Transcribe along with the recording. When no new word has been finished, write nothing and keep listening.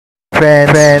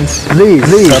Friends, please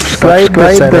subscribe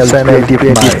the channel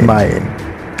Creative Mind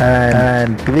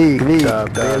and click the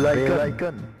bell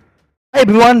icon. Hi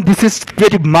everyone, this is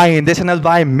Creative Mind, the channel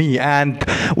by me, and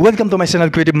welcome to my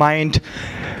channel Creative Mind.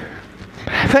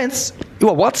 Friends, you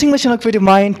are watching my channel Creative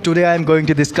Mind. Today I am going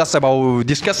to discuss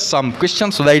some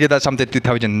questions related to Assam Tet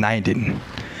 2019.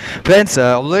 Friends,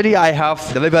 already I have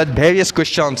delivered various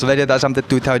questions related to Assam Tet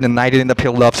 2019 in the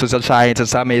field of social science,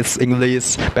 Assamese,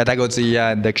 English, pedagogy,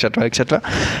 and etc. etc.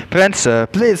 Friends,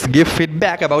 please give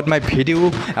feedback about my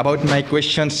video, about my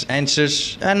questions,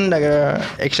 answers, and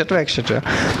etc. etc.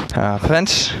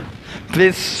 Friends,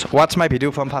 please watch my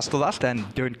video from first to last and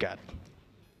don't cut.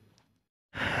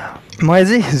 মই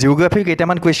আজি জিওগ্ৰাফিৰ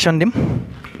কেইটামান question দিম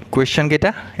question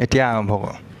কেইটা এতিয়া আৰম্ভ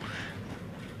কৰোঁ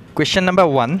question number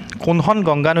 1 কোনখন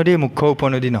গংগা নদীৰ মুখ্য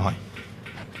উপনদী নহয়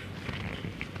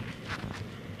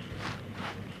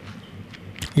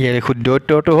ইয়াৰ শুদ্ধ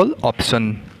উত্তৰটো হ'ল অপচন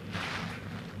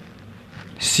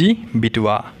সি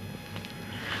বিটুৱা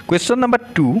কুৱেশ্যন নম্বৰ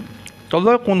 2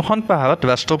 তলৰ কোনখন পাহাৰত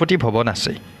ৰাষ্ট্ৰপতি ভৱন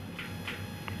আছে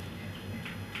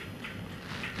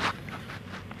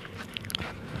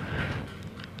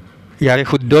ইয়াৰ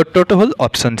শুদ্ধ উত্তৰটো হ'ল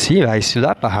অপচন সি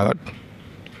ৰাইচিনা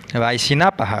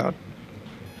পাহাৰত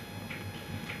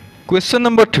কুৱেশ্যন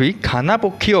নম্বৰ 3 খানা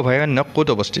পক্ষী অভয়াৰণ্য ক'ত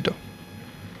অৱস্থিত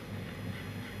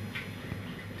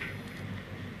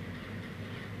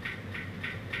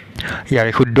ইয়াৰ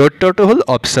শুদ্ধ উত্তৰটো হ'ল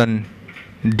option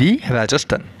D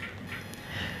Rajasthan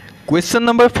question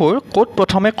number 4 ক'ত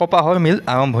প্ৰথমে কপাহৰ মিল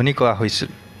আৰম্ভণি কৰা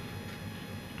হৈছিল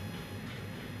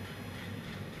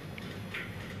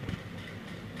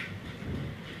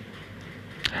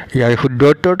ইয়াৰ শুদ্ধ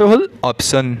উত্তৰটো হ'ল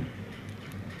অপচন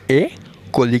এ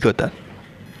কলিকতা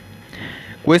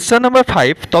কুৱেশ্যন নম্বৰ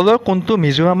 5 তলৰ কোনটো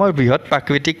মিজোৰামৰ বৃহৎ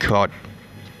প্ৰাকৃতিক হ্ৰদ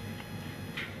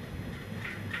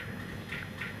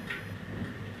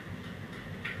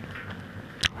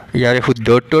ইয়াৰ শুদ্ধ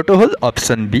উত্তৰটো হ'ল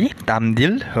অপচন বি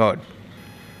তামদিল হ্ৰদ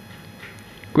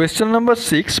কুৱেশ্যন নম্বৰ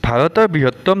 6 ভাৰতৰ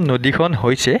বৃহত্তম নদীখন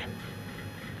হৈছে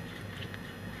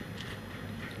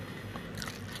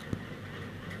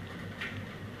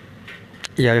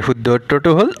ইয়াৰ শুদ্ধ উত্তৰটো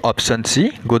হ'ল অপচন সি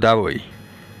গোদাবৰী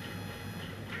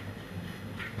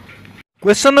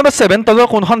কুৱেশ্যন নম্বৰ 7 তলৰ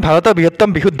কোনখন ভাৰতৰ বৃহত্তম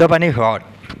বিশুদ্ধ পানীৰ হ্ৰদ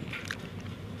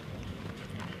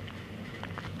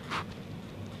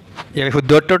ইয়াৰ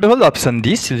শুদ্ধ উত্তৰটো হ'ল অপচন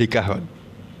ডি চিলিকা হ্ৰদ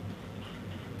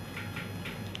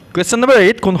কুৱেশ্যন নম্বৰ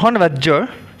 8 কোনখন ৰাজ্যৰ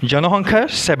জনসংখ্যাৰ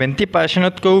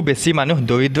 70%তকৈও বেছি মানুহ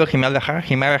দৰিদ্ৰ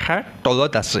সীমাৰেখাৰ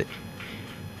তলত আছে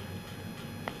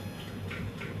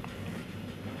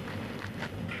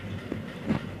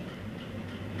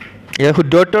ইয়াৰ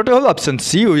শুদ্ধ উত্তৰটো হ'ল অপচন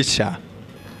সি উৰিষ্যা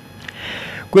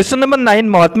কুৱেশ্যন নম্বৰ 9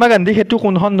 মহাত্মা গান্ধী সেতু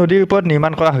কোনখন নদীৰ ওপৰত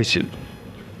নিৰ্মাণ কৰা হৈছিল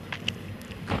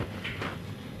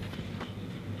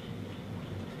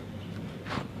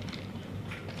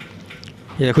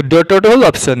ইয়াৰ শুদ্ধ উত্তৰটো হ'ল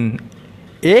অপচন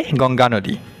এ গংগা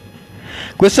নদী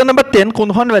কুৱেশ্যন নম্বৰ 10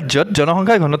 কোনখন ৰাজ্যত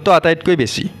জনসংখ্যাৰ ঘনত্ব আটাইতকৈ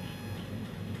বেছি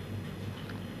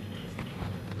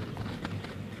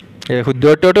ইয়াৰ শুদ্ধ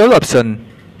উত্তৰটো হ'ল option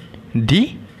D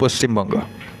Paschimbanga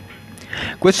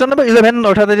question number 11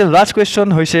 অৰ্থাৎ লাষ্ট কুৱেশ্যন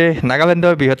হৈছে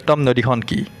নাগালেণ্ডৰ বৃহত্তম নদীখন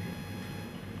কি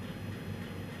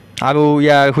আৰু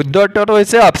ইয়াৰ শুদ্ধ উত্তৰটো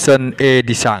হৈছে অপচন এ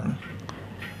দিচাং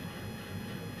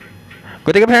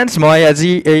গতিকে ফ্ৰেণ্ডছ মই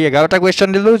আজি এই 11টা কুৱেশ্যন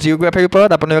দিলোঁ জিঅ'গ্ৰাফিৰ ওপৰত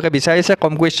আপোনালোকে বিচাৰিছে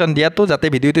কম কুৱেশ্যন দিয়াটো যাতে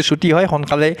ভিডিঅ'টো ছুটি হয়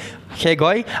সোনকালে শেষ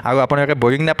হয় আৰু আপোনালোকে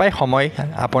বৰিং নাপায় সময়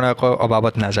আপোনালোকৰ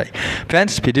অভাৱত নাযায়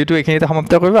ফ্ৰেণ্ডছ ভিডিঅ'টো এইখিনিতে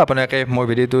সমাপ্ত কৰিব আপোনালোকে মোৰ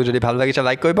ভিডিঅ'টো যদি ভাল লাগিছে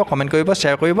লাইক কৰিব কমেণ্ট কৰিব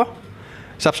শ্বেয়াৰ কৰিব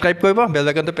সাবস্ক্ৰাইব কৰিব বেল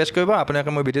আইকনটো প্ৰেছ কৰিব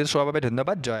আপোনালোকে মোৰ ভিডিঅ' চোৱাৰ বাবে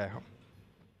ধন্যবাদ জয় আহোম